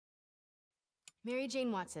Mary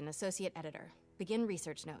Jane Watson, Associate Editor. Begin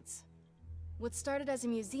research notes. What started as a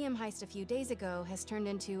museum heist a few days ago has turned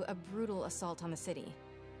into a brutal assault on the city,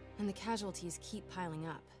 and the casualties keep piling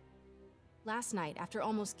up. Last night, after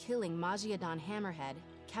almost killing Majidon Hammerhead,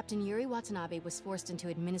 Captain Yuri Watanabe was forced into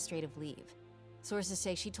administrative leave. Sources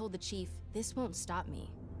say she told the chief, "This won't stop me."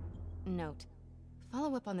 Note,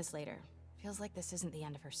 follow up on this later. Feels like this isn't the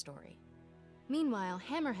end of her story. Meanwhile,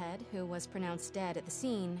 Hammerhead, who was pronounced dead at the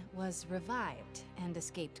scene, was revived and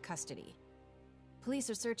escaped custody. Police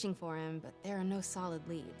are searching for him, but there are no solid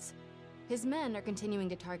leads. His men are continuing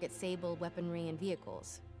to target Sable weaponry and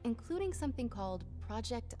vehicles, including something called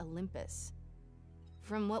Project Olympus.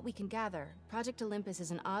 From what we can gather, Project Olympus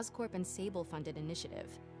is an Oscorp and Sable-funded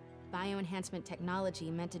initiative. Bioenhancement technology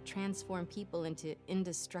meant to transform people into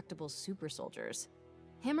indestructible super soldiers.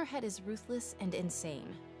 Hammerhead is ruthless and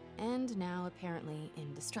insane, and now apparently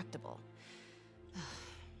indestructible.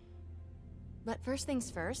 But first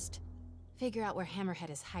things first, figure out where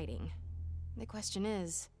Hammerhead is hiding. The question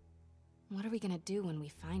is, what are we gonna do when we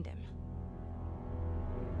find him?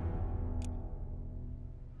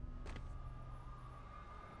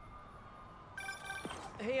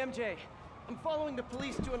 Hey MJ, I'm following the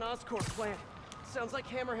police to an Oscorp plant. Sounds like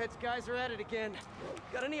Hammerhead's guys are at it again.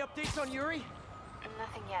 Got any updates on Yuri?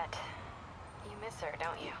 Nothing yet. You miss her,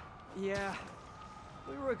 don't you? Yeah,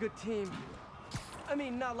 we were a good team. I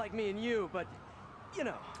mean, not like me and you, but, you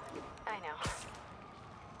know. I know.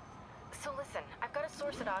 So listen, I've got a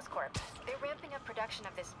source at Oscorp. They're ramping up production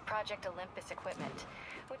of this Project Olympus equipment,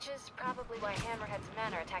 which is probably why Hammerhead's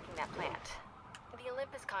men are attacking that plant. The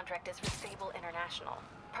Olympus contract is for Sable International,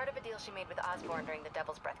 part of a deal she made with Osborn during the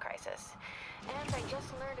Devil's Breath crisis. And I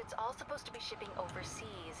just learned it's all supposed to be shipping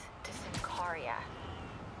overseas to Symkaria.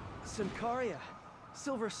 Symkaria?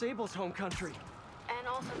 Silver Sable's home country. And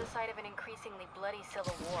also the site of an increasingly bloody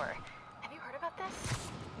civil war. Have you heard about this?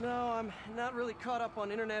 No, I'm not really caught up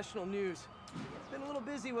on international news. Been a little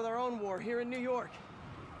busy with our own war here in New York.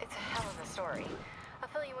 It's a hell of a story. I'll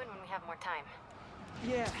fill you in when we have more time.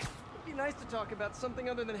 Yeah, it'd be nice to talk about something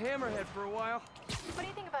other than Hammerhead for a while. What do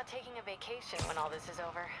you think about taking a vacation when all this is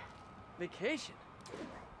over? Vacation?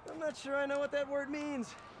 I'm not sure I know what that word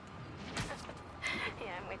means.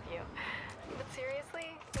 Yeah, I'm with you. But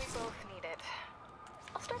seriously, we both need it.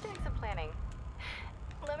 I'll start doing some planning.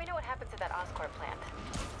 Let me know what happens at that Oscorp plant.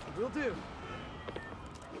 Will do.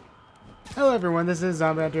 Hello everyone, this is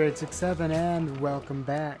ZombieHunter867 and welcome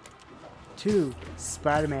back to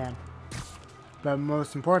Spider-Man. But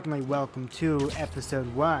most importantly, welcome to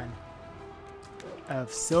episode 1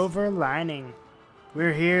 of Silver Lining.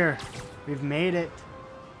 We're here. We've made it.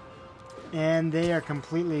 And they are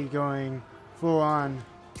completely going full on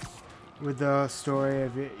with the story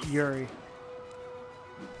of Yuri.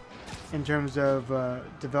 In terms of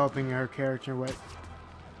developing her character,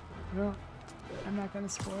 well, I'm not going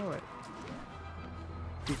to spoil it.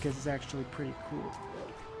 Because it's actually pretty cool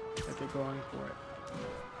that they're going for it.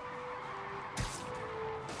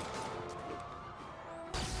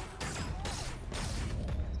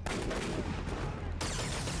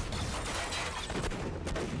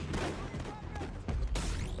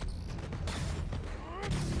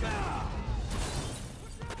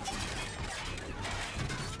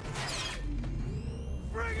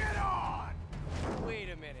 Bring it on! Wait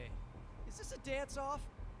a minute. Is this a dance-off?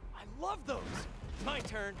 I love those. My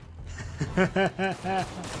turn.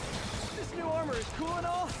 This new armor is cool and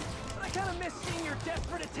all, but I kind of miss seeing your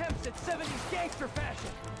desperate attempts at 70s gangster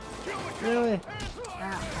fashion. Really?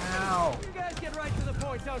 Ow. You guys get right to the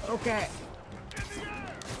point, don't you? Okay.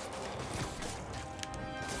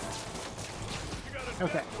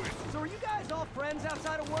 Okay. So are you guys all friends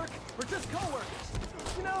outside of work, or just co-workers?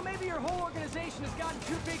 You know, maybe your whole organization has gotten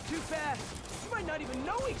too big too fast. You might not even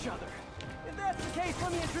know each other. If that's the case,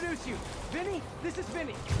 let me introduce you. Vinny, this is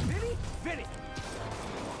Vinny. Vinny, Vinny.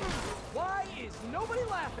 Why is nobody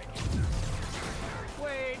laughing?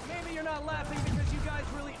 Wait, maybe you're not laughing because you guys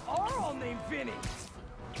really are all named Vinny.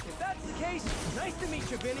 If that's the case, nice to meet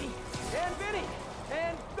you, Vinny. And Vinny.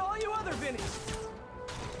 And all you other Vinnies.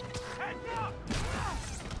 Heads up!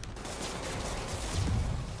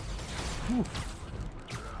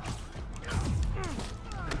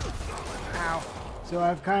 Ow. So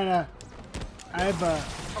I've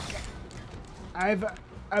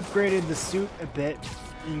upgraded the suit a bit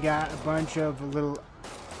and got a bunch of little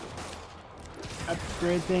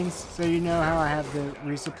upgrade things. So you know how I have the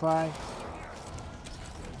resupply?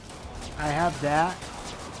 I have that,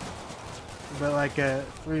 but like a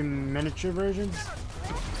 3 miniature versions.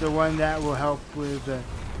 The one that will help with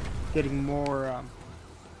getting more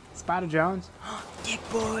Spider Jones. Dick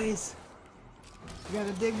boys! We got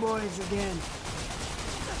the big boys again.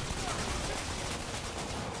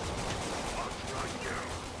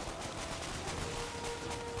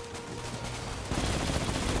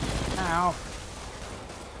 Ow.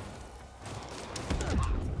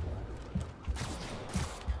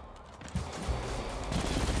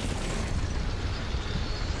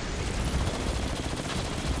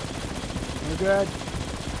 You're good.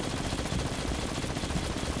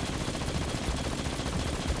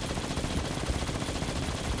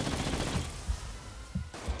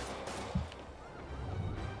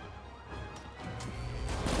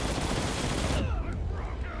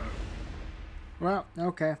 Well,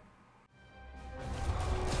 okay.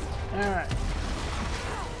 Alright.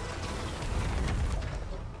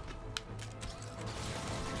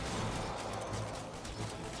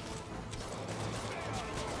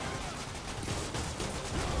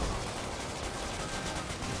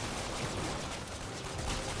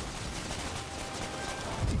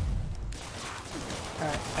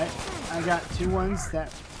 Alright, I got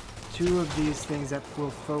two of these things that will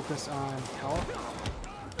focus on health.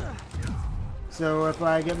 So if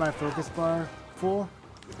I get my focus bar full,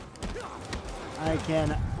 I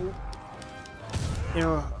can,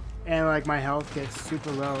 and like my health gets super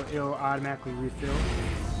low, it'll automatically refill.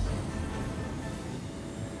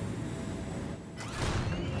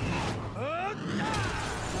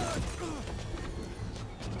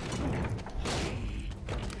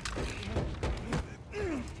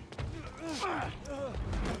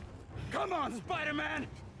 Come on, Spider-Man!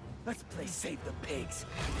 Let's play Save the Pigs.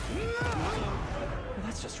 Well,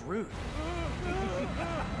 that's just rude.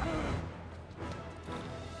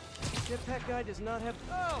 Jetpack guy does not have...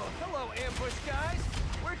 Oh, hello, ambush guys!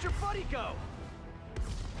 Where'd your buddy go?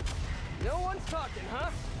 No one's talking,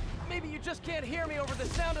 huh? Maybe you just can't hear me over the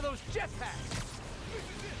sound of those jetpacks.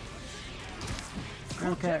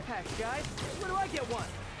 Okay. Jetpacks, guys. Where do I get one?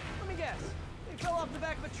 Let me guess. They fell off the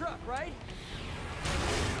back of a truck, right?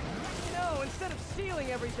 You know, instead of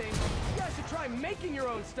stealing everything, you guys should try making your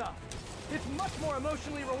own stuff. It's much more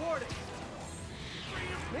emotionally rewarding.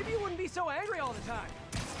 Maybe you wouldn't be so angry all the time.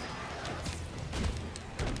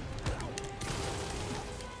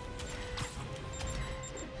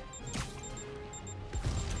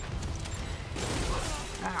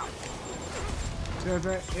 Ow. So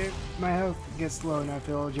if my health gets low enough,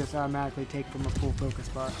 it'll just automatically take from a full focus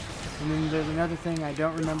bar. And then there's another thing, I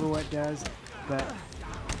don't remember what it does, but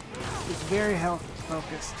it's very health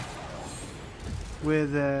focused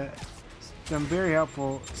with some very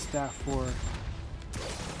helpful stuff for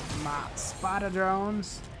my spider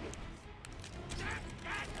drones.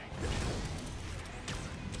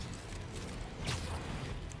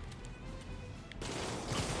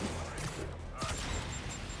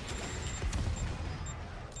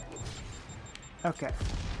 Okay.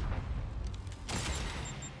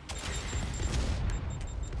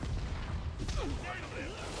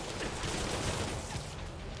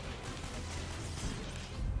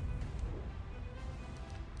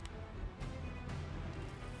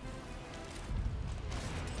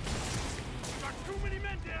 Got too many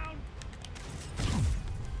men down.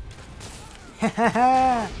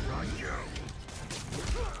 Hahaha.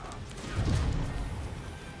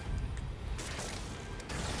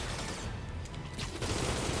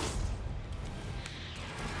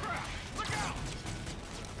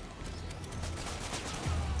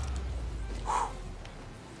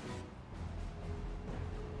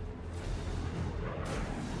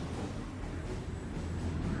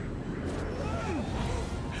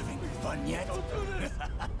 Yet?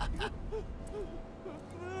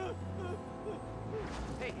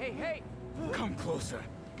 Hey! Come closer.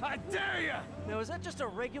 I dare ya! Now, is that just a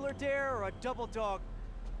regular dare or a double dog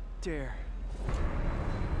dare?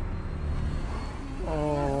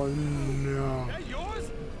 Oh no. That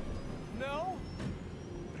yours? No?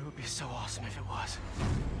 But it would be so awesome if it was.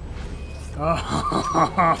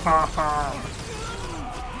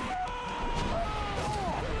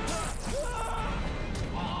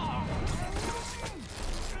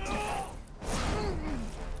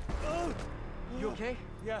 You okay?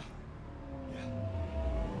 Yeah.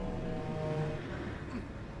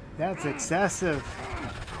 That's excessive.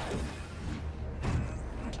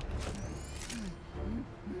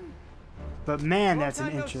 But man, that's an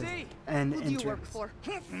Long time no interest. see. Who do you work for?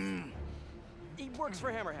 He works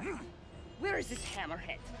for Hammerhead. Where is this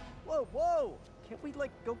hammerhead? Whoa! Can't we,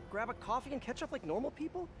 like, go grab a coffee and catch up like normal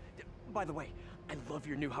people? By the way, I love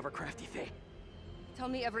your new hovercrafty thing. Tell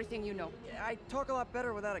me everything you know. I talk a lot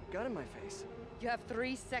better without a gun in my face. You have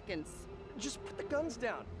 3 seconds. Just put the guns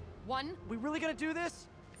down. 1, We really gonna do this?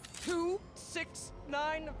 2, 6,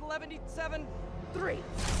 9, 11, 7, 3.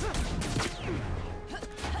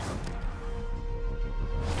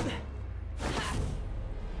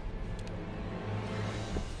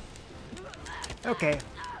 Okay.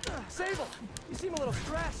 Sable, you seem a little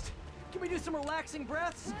stressed. Can we do some relaxing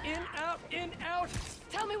breaths? In, out, in, out.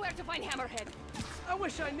 Tell me where to find Hammerhead. I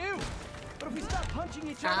wish I knew. But if we stop punching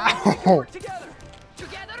each other, maybe we can work together.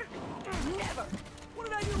 Together? Never. What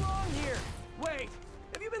did I do wrong here? Wait,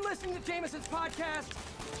 have you been listening to Jameson's podcast?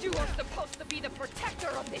 You are supposed to be the protector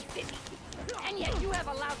of this city. And yet you have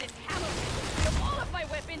allowed this Hammerhead to steal all of my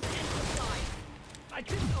weapons and supplies. I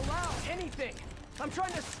didn't allow anything. I'm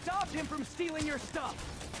trying to stop him from stealing your stuff.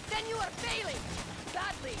 Then you are failing.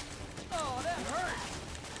 Badly. Oh, that hurts.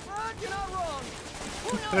 But you're not wrong.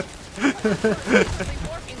 Who knows?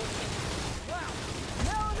 I'm working with him. Wow,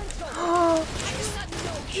 now I'm insulted. I do not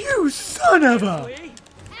know you. You son of a! Lee,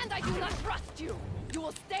 And I do not trust you. You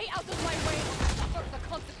will stay out of my way or suffer the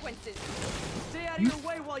consequences. stay out of your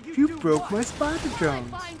way while you You do broke what? my spider While I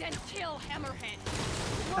drones. find and kill Hammerhead.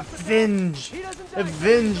 What's with that? Avenge! He doesn't die.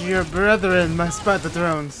 Avenge your brethren, my spider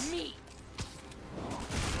drones. Me.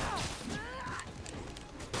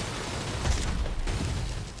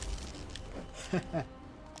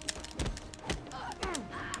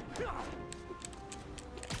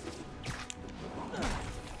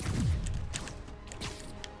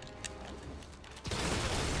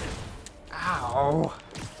 Ow.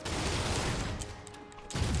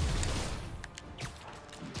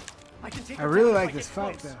 I can take I her really down if like I this get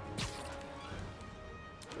fight close. though.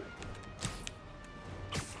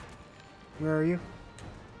 Where are you?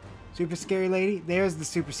 Super scary lady? There's the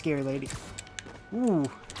super scary lady. Ooh.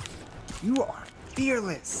 You are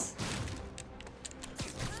fearless.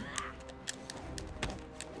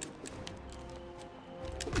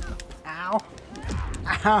 Ow.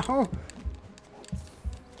 Ow.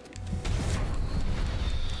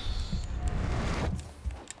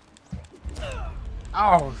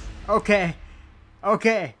 Oh, okay.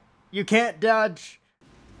 Okay. You can't dodge.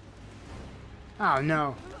 Oh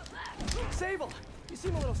no. Sable, you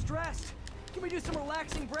seem a little stressed. Can we do some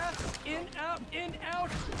relaxing breaths? In, out, in, out.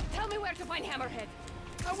 Tell me where to find Hammerhead.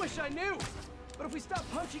 I wish I knew. But if we stop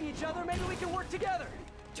punching each other, maybe we can work together.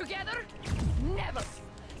 Together? Never.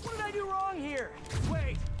 What did I do wrong here?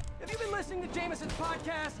 Wait, have you been listening to Jameson's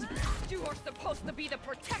podcast? You are supposed to be the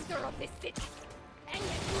protector of this city. And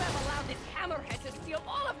yet you have allowed this Hammerhead to steal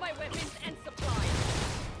all of my weapons and supplies.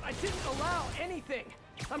 I didn't allow anything.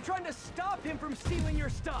 I'm trying to stop him from stealing your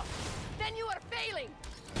stuff. Then you are failing.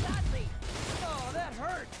 Badly. Oh, that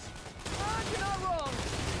hurts. But you're not wrong.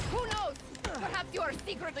 Who knows? Perhaps you are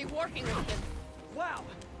secretly working with him. Wow,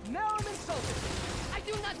 now I'm insulted. I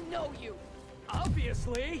do not know you.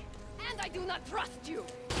 Obviously. And I do not trust you.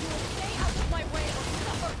 You will stay out of my way or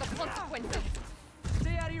suffer the consequences.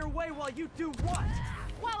 Stay out of your way while you do what?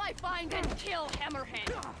 While I find and kill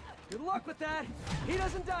Hammerhead. Good luck with that. He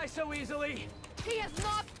doesn't die so easily. He has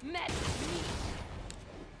not met me.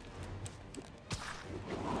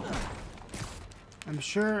 I'm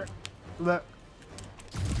sure. Look.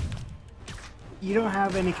 You don't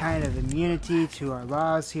have any kind of immunity to our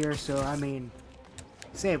laws here, so I mean.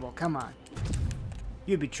 Sable, come on.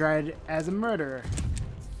 You'd be tried as a murderer.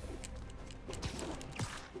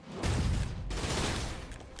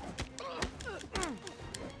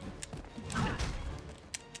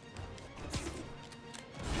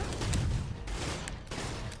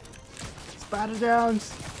 Spider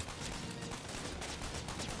Downs.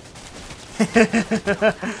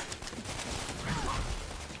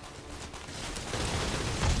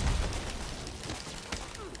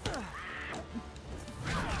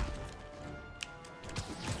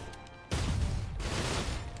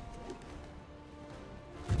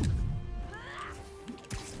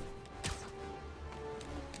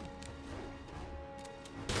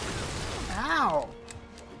 Ow!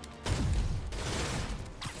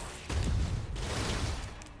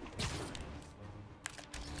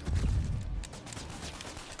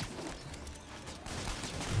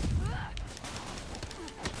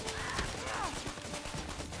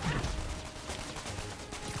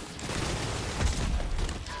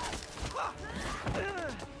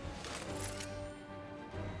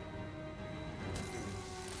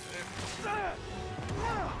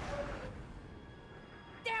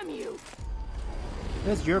 Damn you!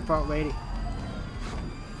 That's your fault, lady.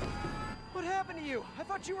 What happened to you? I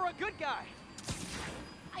thought you were a good guy.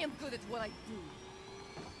 I am good at what I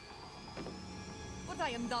do. But I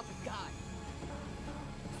am not a guy.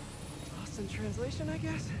 Lost in translation, I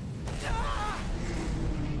guess?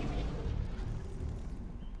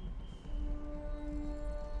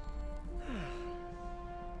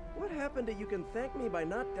 What happened to you can thank me by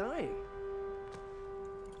not dying?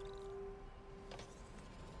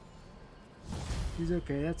 He's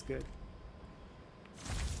okay, that's good.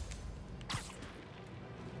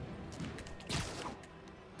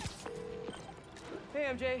 Hey,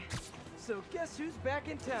 MJ. So guess who's back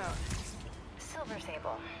in town? Silver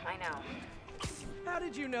Sable, I know. How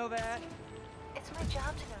did you know that? It's my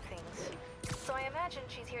job to know things. So I imagine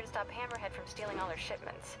she's here to stop Hammerhead from stealing all her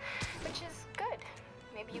shipments. Which is good.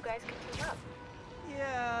 Maybe you guys can team up.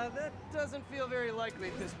 Yeah, that doesn't feel very likely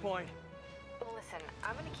at this point. Well, listen,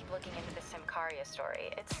 I'm gonna keep looking into this Simcaria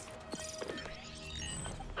story. It's...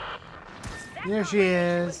 Here she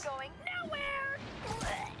is. Going nowhere!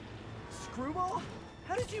 Screwball?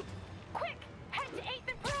 How did you... Quick! Head to 8th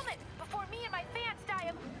and Perlman before me and my fans die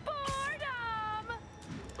of boredom!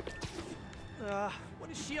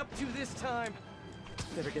 What is she up to this time?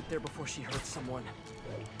 Better get there before she hurts someone.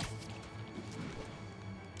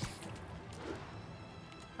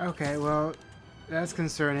 Okay, well, that's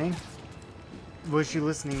concerning. Was she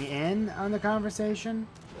listening in on the conversation?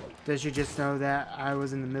 Does she just know that I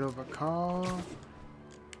was in the middle of a call?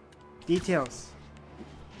 Details.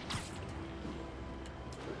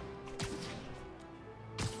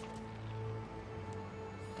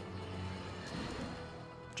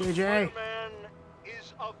 JJ. Spider-Man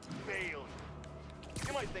is a failure.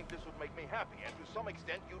 You might think this would make me happy, and to some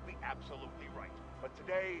extent you'd be absolutely right. But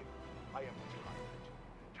today, I am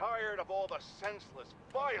tired. Tired of all the senseless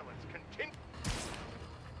violence continue.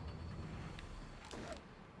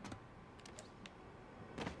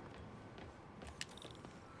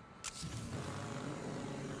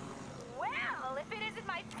 Well, if it isn't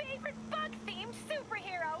my favorite bug-themed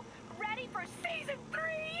superhero, ready for Season 3?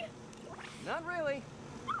 Not really.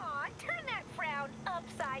 Aw, turn that frown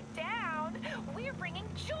upside down. We're bringing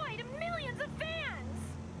joy to millions of fans.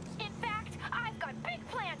 In fact, I've got big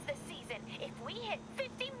plans this season. If we hit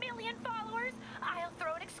 50 million followers, I'll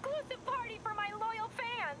throw an exclusive party for my loyal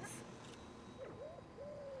fans.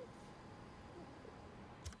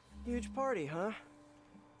 Huge party, huh?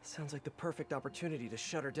 Sounds like the perfect opportunity to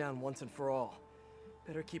shut her down once and for all.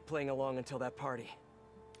 Better keep playing along until that party.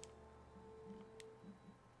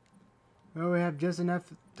 Well, we have just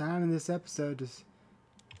enough time in this episode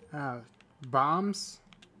to... bombs?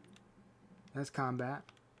 That's combat.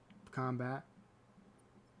 Combat.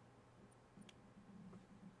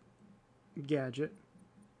 Gadget.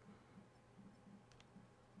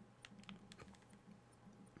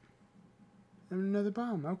 And another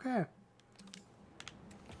bomb, okay.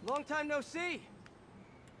 Long time no see.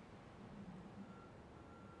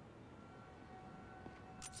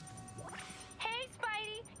 Hey,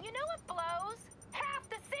 Spidey, you know what blows? Half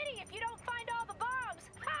the city if you don't find all the bombs.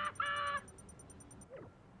 Ha ha!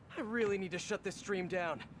 I really need to shut this stream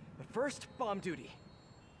down. But first, bomb duty.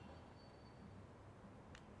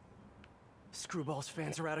 Screwball's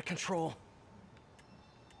fans are out of control.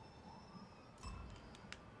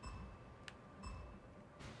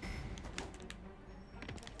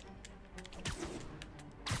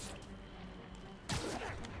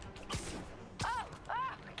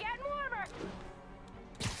 Getting warmer.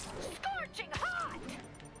 Scorching hot.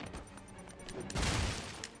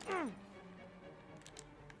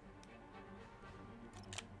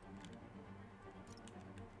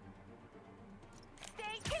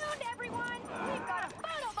 Stay tuned, everyone. We've got a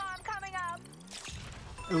photobomb coming up.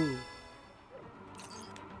 Ooh.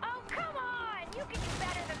 Oh, come on. You can do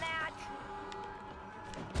better than that.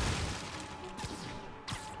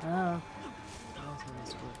 Oh. That's how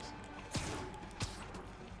this works.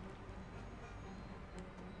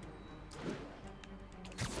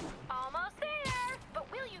 Almost there, but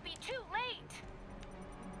will you be too late?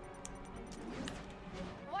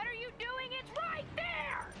 What are you doing? It's right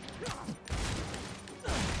there!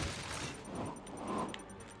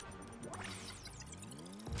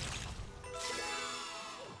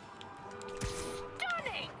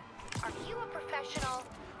 Stunning! Are you a professional?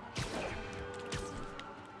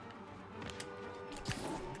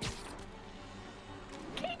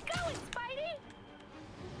 Keep going, Spidey!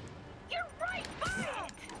 You're right by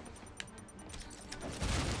it!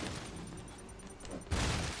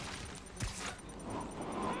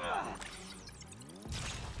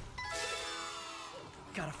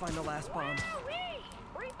 Gotta find the last bomb. Woo-wee!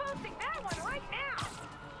 Reposting that one right now!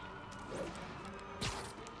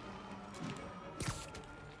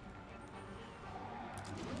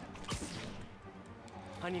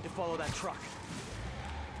 I need to follow that truck.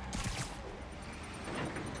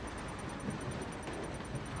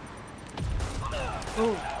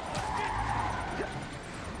 Ooh.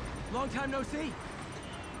 Long time no see.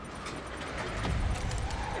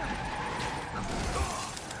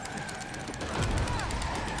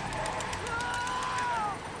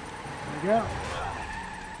 There we go.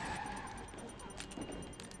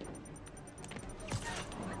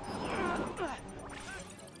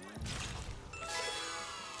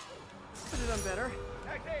 Could have done better.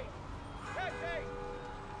 Taxi!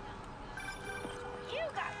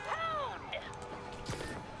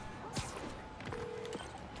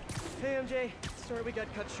 Hey, MJ. Sorry we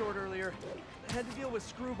got cut short earlier. I had to deal with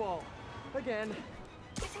Screwball. Again.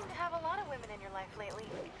 You seem to have a lot of women in your life lately.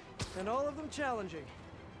 And all of them challenging.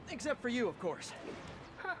 Except for you, of course.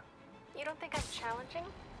 Huh. You don't think I'm challenging?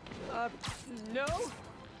 No?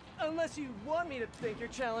 Unless you want me to think you're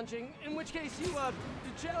challenging, in which case you,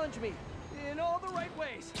 challenge me. In all the right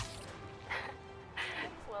ways.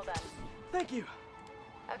 Well done. Thank you.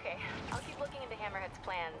 Okay, I'll keep looking into Hammerhead's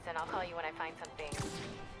plans, and I'll call you when I find something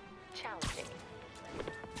challenging.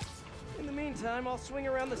 In the meantime, I'll swing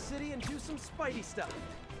around the city and do some Spidey stuff.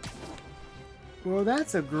 Well,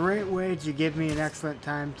 that's a great way to give me an excellent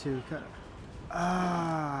time to...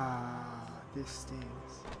 this stings.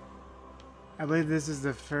 I believe this is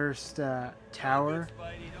the first tower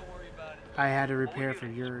I had to repair for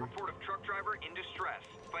Yuri. Report of truck driver in distress.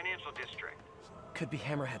 Financial district. Could be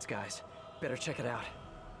Hammerhead's guys. Better check it out.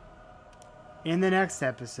 In the next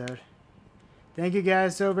episode. Thank you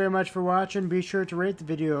guys so very much for watching. Be sure to rate the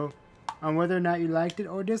video on whether or not you liked it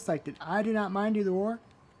or disliked it. I do not mind either or,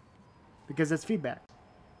 because that's feedback.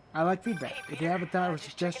 I like feedback. Hey, If you have a thought or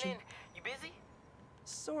just checking suggestion, in. You busy?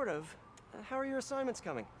 Sort of. How are your assignments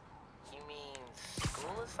coming? You mean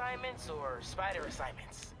school assignments or spider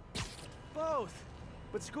assignments? Both.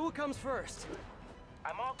 But school comes first.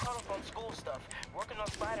 I'm all caught up on school stuff, working on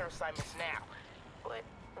spider assignments now. But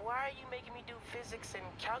why are you making me do physics and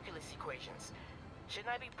calculus equations? Shouldn't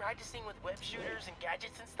I be practicing with web shooters and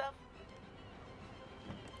gadgets and stuff?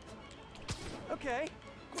 Okay,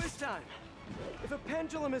 quiz time. If a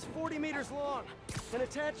pendulum is 40 meters long and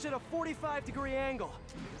attached at a 45-degree angle,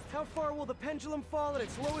 how far will the pendulum fall at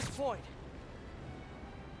its lowest point?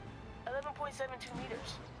 11.72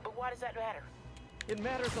 meters. But why does that matter? It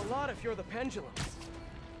matters a lot if you're the pendulum.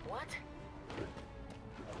 What?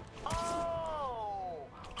 Oh!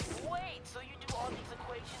 Wait, so you do all these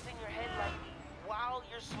equations in your head like while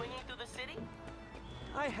you're swinging through the city?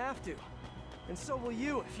 I have to. And so will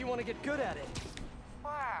you if you want to get good at it.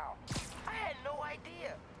 Wow, I had no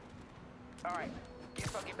idea. All right,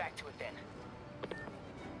 guess I'll get back to it then.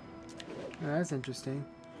 oh, that's interesting.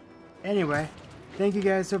 Anyway, thank you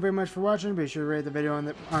guys so very much for watching. Be sure to rate the video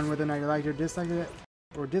on whether or not you liked it or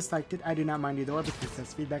disliked it. I do not mind either or, because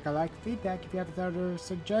that's feedback. I like feedback. If you have a thought or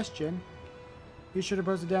suggestion, be sure to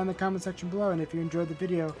post it down in the comment section below. And if you enjoyed the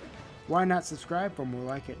video, why not subscribe for more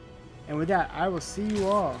like it? And with that, I will see you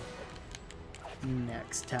all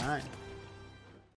next time.